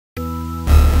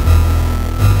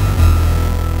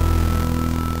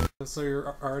So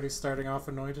you're already starting off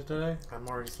annoyed today? I'm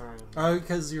already starting. Oh,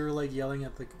 because you were like yelling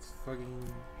at the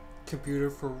fucking computer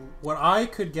for what I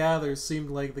could gather seemed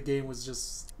like the game was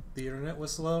just the internet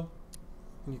was slow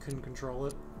and you couldn't control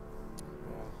it.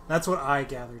 That's what I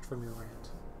gathered from your rant.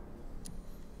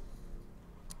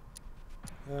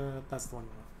 That's the one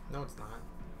you want. No, it's not.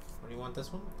 What do you want?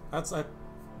 This one? That's I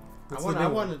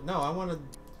wanted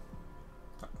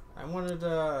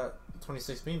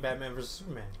 2016 Batman vs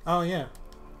Superman. Oh yeah.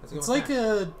 It's like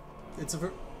that.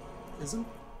 isn't?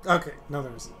 Okay, no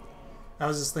there isn't. I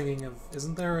was just thinking of,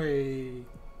 isn't there a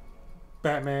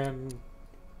Batman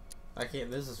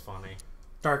This is funny.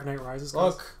 Dark Knight Rises?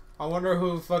 Look, I wonder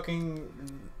who fucking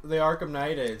the Arkham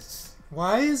Knight is.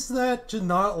 Why is that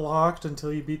not locked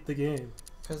until you beat the game?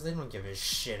 Because they don't give a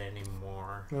shit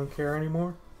anymore. You don't care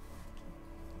anymore?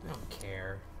 I don't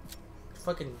care.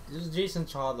 Fucking, it was Jason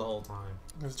Todd the whole time.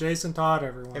 It was Jason Todd,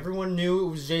 everyone. Everyone knew it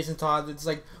was Jason Todd. It's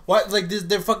like, what? Like,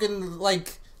 they're fucking,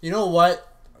 like, you know what?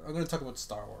 I'm gonna talk about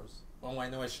Star Wars. Oh, I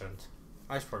know I shouldn't.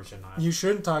 I probably should not. You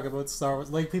shouldn't talk about Star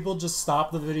Wars. Like, people just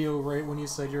stopped the video right when you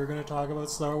said you were gonna talk about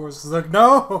Star Wars. It's like,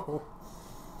 no!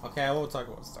 Okay, I won't talk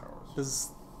about Star Wars. Because,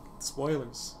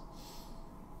 spoilers.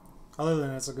 Other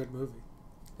than it's a good movie.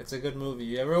 It's a good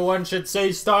movie. Everyone should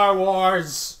say Star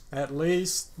Wars! At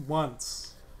least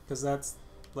once. Because that's,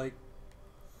 like...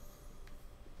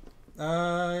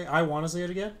 I want to see it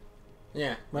again.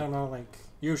 Yeah. I don't know, like,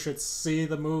 you should see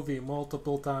the movie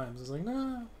multiple times. It's like,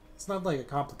 nah, it's not like a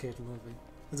complicated movie.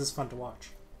 It's just fun to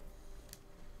watch.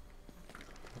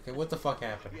 Okay, what the fuck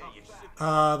happened?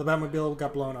 The Batmobile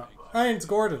got blown up. Hey, it's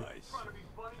Gordon.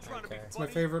 Okay. It's my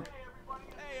favorite,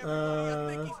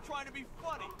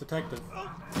 detective.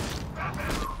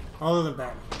 Other than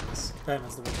Batman.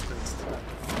 Batman's the world's greatest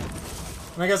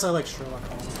detective. And I guess I like Sherlock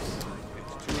Holmes.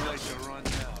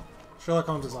 Sherlock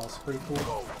Holmes is also pretty cool.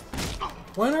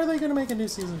 When are they going to make a new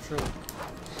season of Sherlock?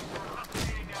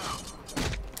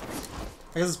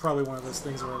 I guess it's probably one of those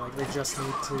things where like they just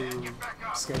need to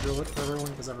schedule it for everyone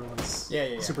because everyone's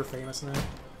super famous now.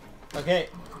 Okay,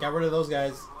 got rid of those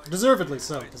guys. Deservedly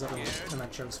so, because everyone in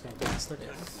that show's fantastic.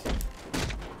 Yes.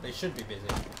 They should be busy.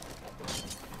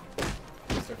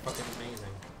 They're fucking amazing.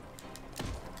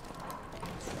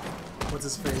 What's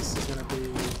his face is gonna be...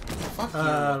 Fuck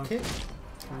you, kid.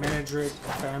 Manadrick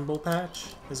Fanbull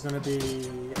Patch is gonna be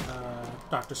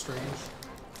Doctor Strange.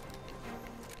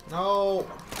 No!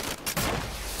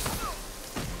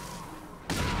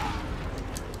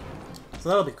 So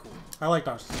that'll be cool. I like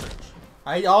Doctor Strange.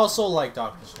 I also like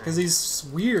Doctor Strange. Because he's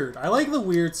weird. I like the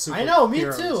weird superheroes. I know, me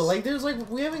too. Like, there's like,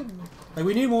 we haven't... Like,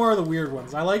 we need more of the weird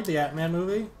ones. I like the Ant-Man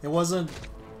movie. It wasn't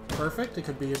perfect. It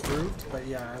could be improved. But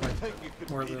yeah, I like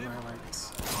more than I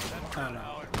liked, I don't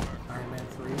know, Iron Man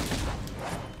 3.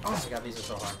 Oh my god, these are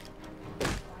so hard.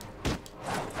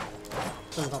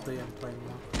 Doesn't help that you haven't played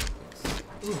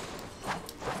them.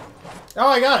 Oh,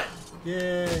 I got it!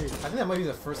 Yay! I think that might be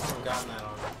the first time I've gotten that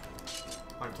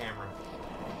on camera.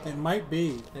 It might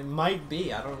be. It might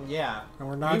be. I don't. Yeah. And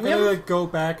we're not gonna go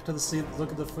back to the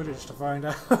look at the footage to find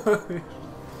out.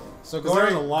 So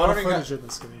there's a lot of footage in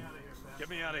this game. Get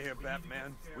me out of here,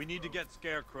 Batman. We need to get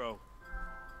Scarecrow.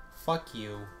 Fuck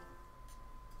you.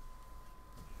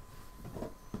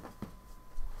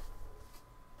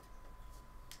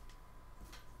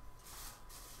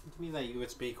 Give me that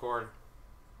USB cord.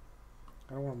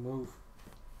 I don't want to move.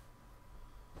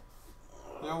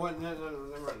 You know what? No,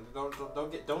 never mind.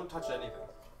 Don't touch anything.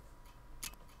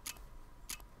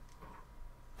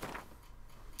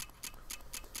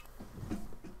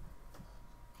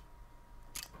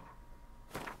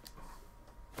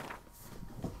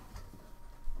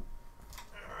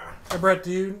 Hey Brett,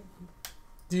 do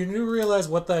you realize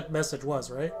what that message was,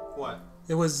 right? What?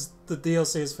 It was the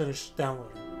DLC is finished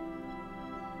downloading.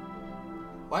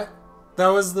 What? That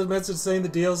was the message saying the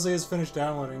DLC is finished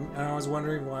downloading, and I was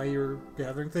wondering why you're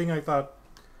gathering thing. I thought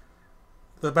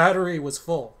the battery was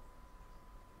full.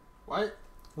 What?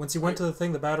 Once you went to the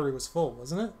thing, the battery was full,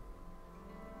 wasn't it?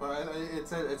 But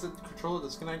it's a controller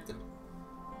disconnected.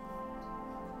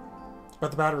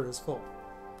 But the battery was full.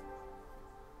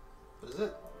 What is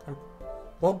it?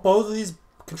 Well, both of these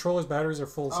controllers' batteries are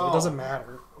full, so it doesn't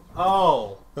matter.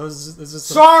 Oh. It's just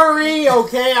sorry,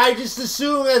 okay, I just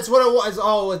assumed that's what it was.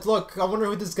 Oh, look, I wonder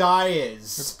who this guy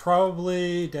is. It's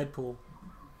probably Deadpool.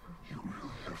 You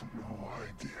really have no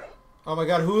idea. Oh my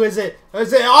god, who is it?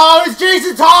 Is it? Oh, it's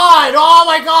Jason Todd! Oh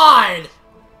my god!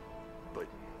 But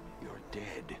you're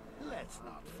dead. Let's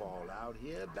not fall out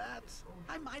here, Bats.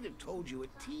 I might have told you a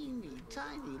teeny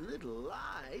tiny little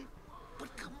lie.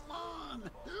 But come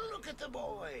on, look at the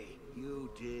boy.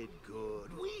 You did good.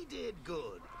 We did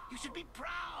good. You should be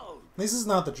proud. This is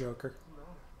not the Joker.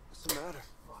 What's the matter?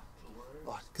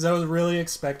 What? Because I was really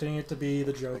expecting it to be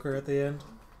the Joker at the end.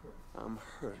 I'm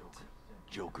hurt.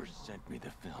 Joker sent me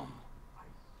the film.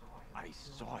 I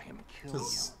saw him kill you.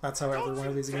 Because that's how every one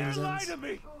of these games Lie ends. to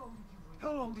me!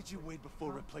 How long did you wait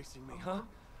before replacing me, huh?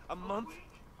 A month?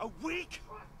 A week?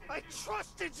 I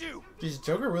trusted you! Jeez,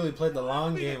 Joker really played the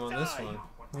long game on this one.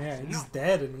 Yeah, he's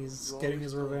dead and he's getting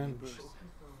his revenge.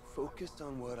 Focused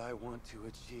on what I want to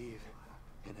achieve,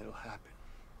 and it'll happen.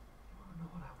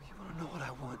 You wanna know what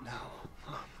I want now?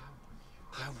 Huh?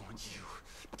 I want you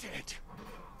dead.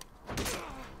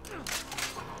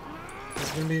 This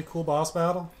is gonna be a cool boss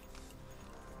battle.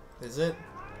 Is it?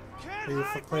 Where you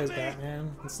play as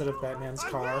Batman instead of Batman's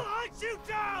car. Hunt you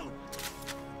down!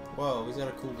 Whoa, he's got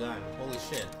a cool gun. Holy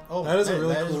shit. Oh, That is a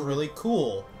really that is cool- really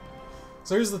cool.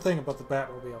 So here's the thing about the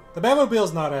Batmobile. The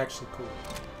Batmobile's not actually cool.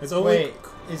 It's only Wait,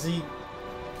 is he...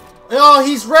 Oh,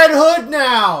 he's Red Hood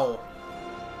now!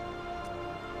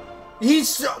 He's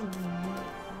so...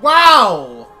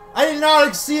 Wow! I did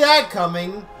not see that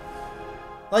coming.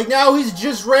 Like, now he's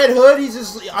just Red Hood, he's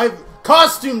just...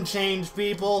 Costume change,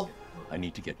 people! I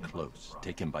need to get close.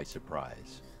 Take him by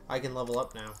surprise. I can level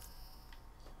up now.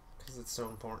 Because it's so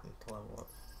important to level up.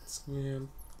 you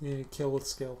need to kill with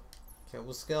skill. Kill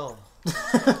with skill.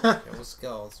 Kill with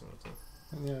skill. That's what I'm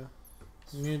doing. Yeah.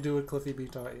 You need to do what Cliffy B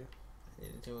taught you. I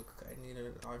need to do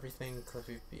everything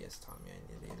Cliffy B has taught me I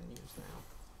need to use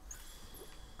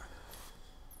now.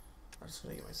 I'm just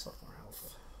gonna get myself more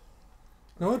health.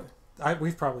 You know what?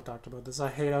 We've probably talked about this. I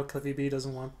hate how Cliffy B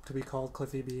doesn't want to be called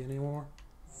Cliffy B anymore.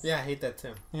 Yeah, I hate that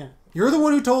too. Yeah. You're the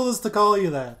one who told us to call you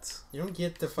that. You don't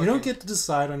get the fucking... You don't get to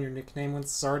decide on your nickname when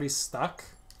it's already stuck.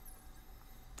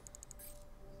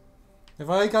 If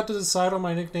I got to decide on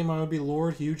my nickname, I would be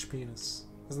Lord Huge Penis.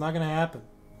 It's not gonna happen.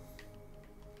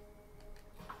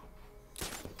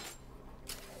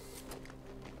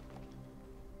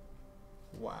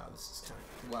 Wow, this is kind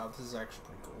of... Wow, this is actually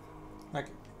pretty cool.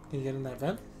 Okay. Can you get in that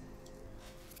vent?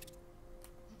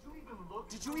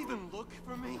 Did you even look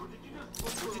for me? Or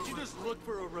did you just look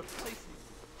for a replacement?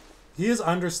 He is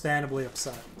understandably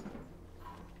upset.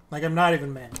 Like, I'm not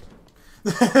even mad.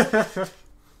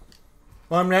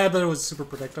 Well, I'm mad that it was super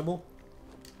predictable.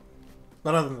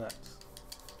 But other than that.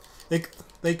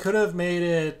 They could have made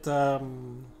it,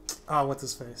 what's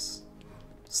his face?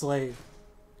 Slade.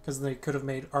 Because they could have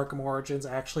made Arkham Origins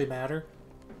actually matter.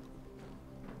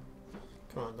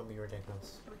 Come on, don't be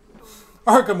ridiculous.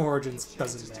 Arkham Origins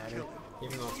doesn't matter.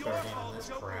 Even though it's better game than this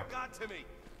crap. Got to me.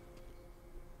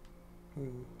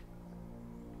 Hmm.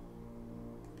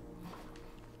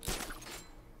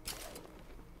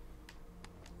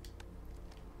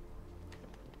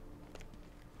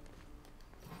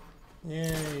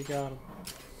 Yeah, you got him.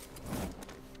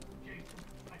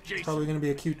 It's probably gonna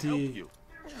be a QT.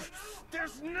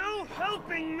 There's no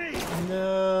helping me.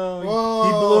 No, Whoa.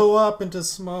 he blew up into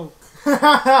smoke.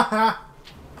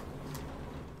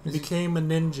 He became a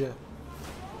ninja.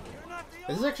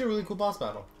 This is actually a really cool boss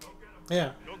battle.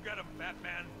 Yeah. Go get him,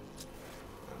 Batman.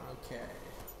 Okay.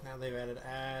 Now they've added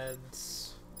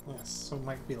ads. Yes, so it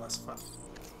might be less fun.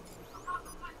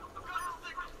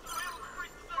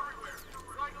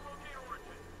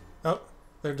 Oh,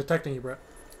 they're detecting you, Brett.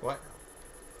 What?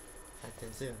 I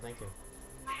didn't see them, thank you.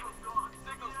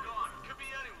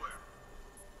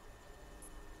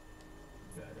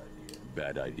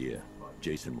 Bad idea.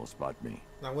 Jason will spot me.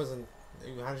 That wasn't...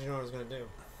 How did you know what I was gonna do?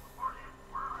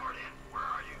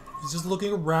 He's just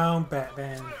looking around,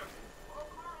 Batman.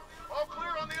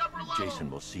 Jason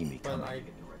will see me But coming.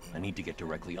 I need to get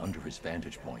directly under his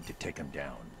vantage point to take him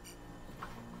down.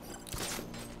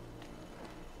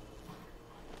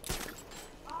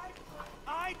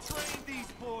 I trained these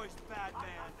boys, Batman.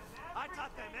 I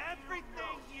taught them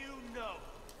everything you know.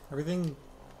 Everything.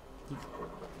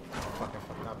 Fuck, I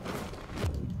fucked up.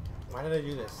 Why did I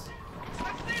do this?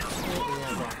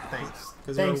 Yeah, thanks.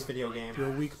 Thanks, video game.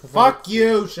 You're a weak. Fuck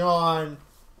you, Sean!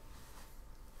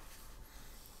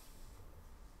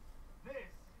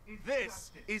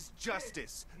 This is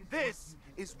justice. This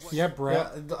is what... Yeah,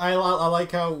 Brett. Yeah, I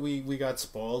like how we got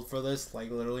spoiled for this, like,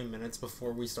 literally minutes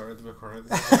before we started the recording of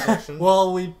this section.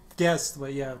 Well, we guessed,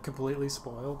 but yeah, completely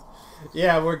spoiled.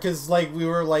 Yeah, because, like, we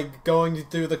were, like, going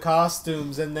through the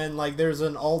costumes, and then, like, there's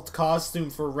an alt costume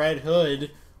for Red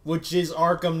Hood, which is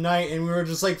Arkham Knight, and we were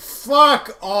just like,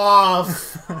 fuck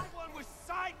off!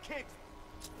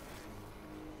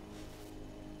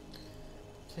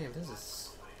 Okay,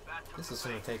 this is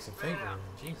gonna take some figuring.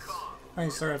 Jeez. I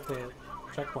can start at the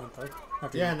checkpoint though.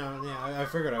 After Yeah, you- no, yeah, I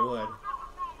figured I would.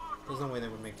 There's no way they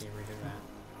would make me redo that.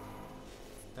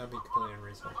 That would be completely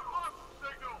unreasonable.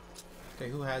 Okay,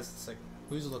 who has the signal?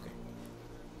 Who's looking?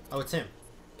 Oh, it's him.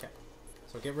 Okay.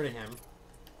 So get rid of him.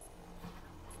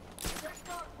 Stay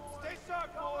sharp,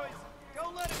 boys!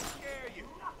 Don't let him scare you!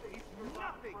 He's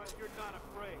nothing if you're not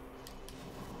afraid.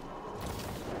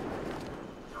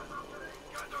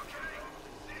 Guys okay?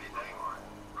 See anything?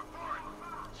 Report!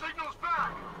 Signal's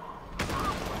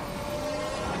back!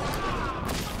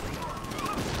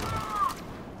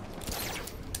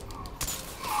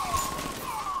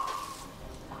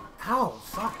 Ow,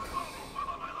 fuck.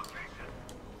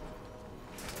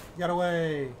 Get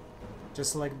away!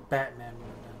 Just like Batman would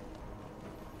have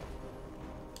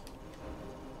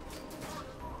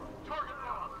Target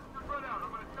lost. Spread out.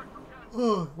 I'm gonna check for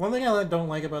casualties. done. One thing I don't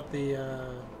like about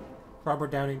the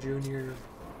Robert Downey Jr.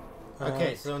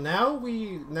 Okay, so now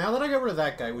that I got rid of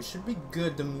that guy, we should be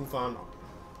good to move on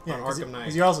Arkham Knight.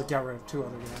 Because you also got rid of 2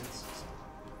 other guys.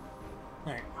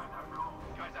 Alright.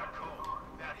 Guys out cold.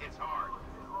 That hits hard.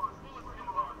 Bullets in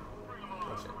hard. Bring them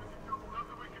on. Oh, shit.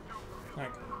 Nothing we can do.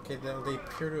 Alright. Okay, then they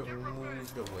appear to have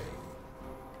moved away.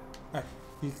 Alright.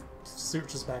 He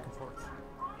searches back and forth.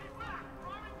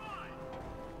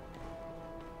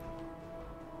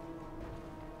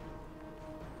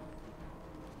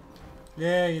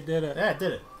 Yeah, you did it. Yeah, I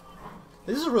did it.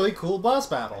 This is a really cool boss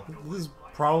battle. This is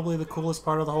probably the coolest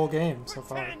part of the whole game so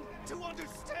far. Pretend to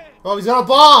understand! Oh, he's got a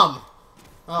bomb!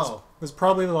 Oh. It was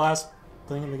probably the last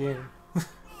thing in the game.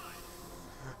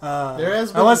 There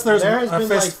has been, unless there's there has a been,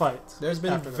 fist like, fight. There's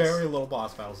been after this. very little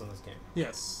boss battles in this game.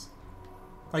 Yes.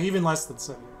 Like even less than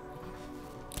City.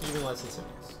 Even less than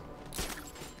Cities.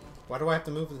 Why do I have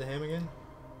to move to him again?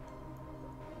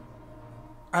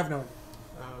 I have no idea.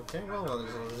 Okay, well, I'll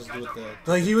just do it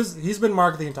the... Like he's been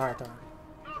marked the entire time.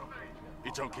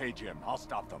 It's okay, Jim. I'll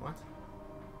stop them. What?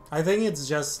 I think it's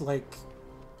just like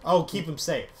Oh, keep him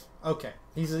safe. Okay.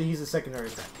 He's a secondary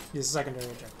thing. he's a secondary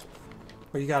objective.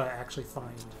 But you gotta actually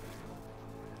find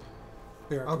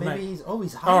the Oh, Arkham maybe Knight.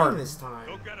 he's hiding Or- this time.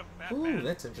 Go get him, Batman! Ooh,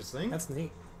 that's interesting. That's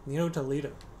neat. Nino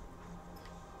Toledo.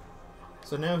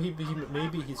 So now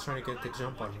maybe he's trying to get the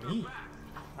jump on me.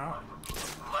 Oh,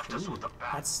 Left us with the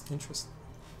bat. that's interesting.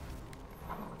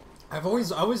 I've always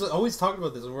talked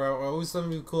about this. Where I always thought it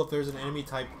would be cool if there's an enemy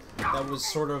type that was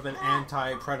sort of an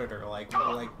anti-predator, like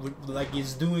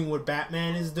is doing what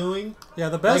Batman is doing, Yeah,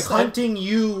 the like best hunting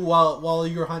you while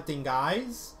you're hunting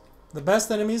guys. the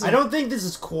best enemies. I don't think this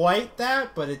is quite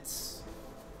that, but it's.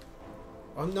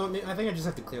 Oh no! I think I just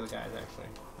have to clear the guys. Actually,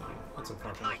 that's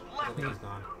unfortunate. I think he's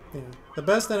gone. Yeah. The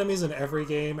best enemies in every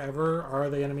game ever are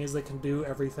the enemies that can do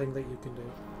everything that you can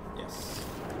do. Yes.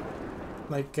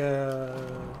 Like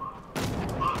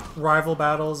rival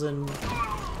battles in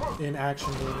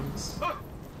action games.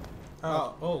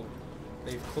 Oh,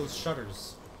 they've closed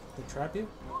shutters. They trap you?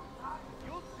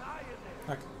 You'll die in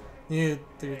there! Okay.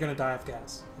 You're gonna die of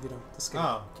gas if you don't escape.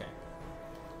 Oh, okay.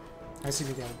 I assume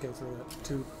you gotta go through that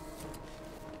tube.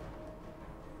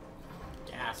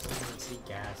 Gas. I didn't see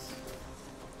gas.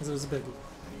 Because it was a biggie.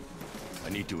 I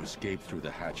need to escape through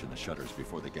the hatch in the shutters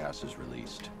before the gas is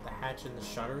released. The hatch and the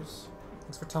shutters.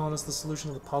 Thanks for telling us the solution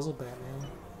to the puzzle, Batman.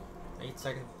 8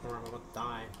 seconds before I'm about to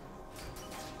die.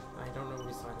 I don't know what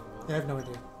he's talking about. Yeah, I have no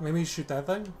idea. Maybe you shoot that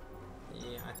thing?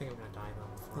 Yeah, I think I'm gonna die though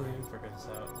before I figure this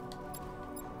out.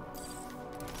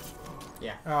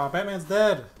 Yeah. Oh, Batman's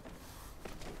dead!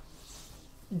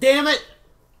 Damn it!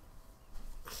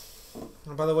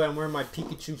 Oh, by the way, I'm wearing my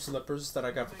Pikachu slippers that I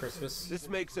got for Christmas. This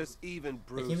makes us even, Like,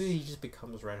 Bruce. maybe he just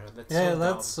becomes Red Hood. That's Yeah, so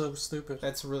that's dumb. so stupid.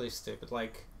 That's really stupid.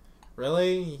 Like,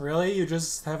 really? Really? You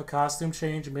just have a costume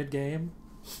change mid-game?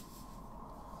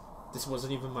 This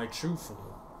wasn't even my true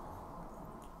form.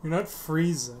 You're not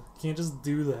Frieza. You can't just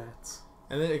do that.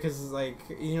 And then, because, like,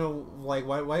 you know, like,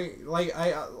 why, like,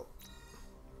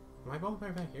 am I going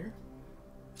back here?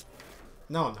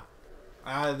 No, I'm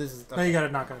not. This is... No, you gotta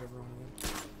knock out everyone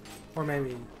again. Or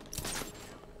maybe...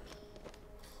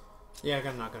 Yeah, I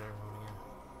gotta knock out everyone again.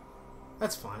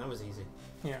 That's fine, that was easy.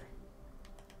 Yeah.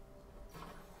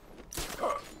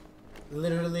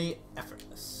 Literally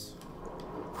effortless.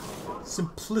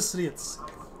 Simplicity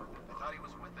itself. I thought he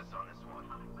was with us on this one.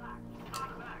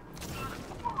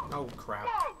 Oh, crap.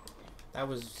 That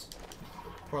was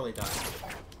poorly done.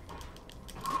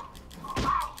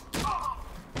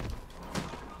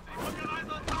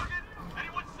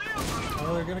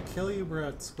 Oh, they're gonna kill you,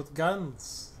 Brett, with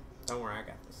guns. Don't worry, I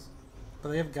got this. But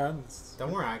they have guns.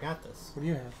 Don't worry, I got this. What do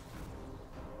you have?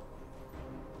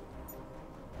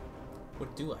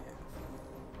 What do I have?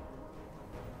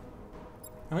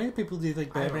 How many people do you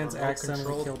think I don't Batman's know, accidentally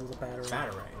controlled killed with a battery?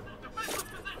 Batarang.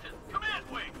 Command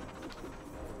wing.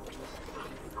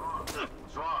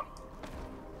 What's wrong?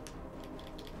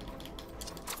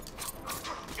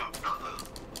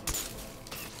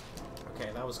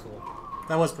 Okay, that was cool.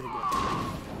 That was pretty good.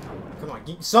 Come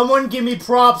on, someone give me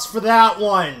props for that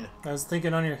one! I was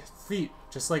thinking on your feet,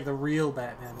 just like the real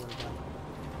Batman would have done.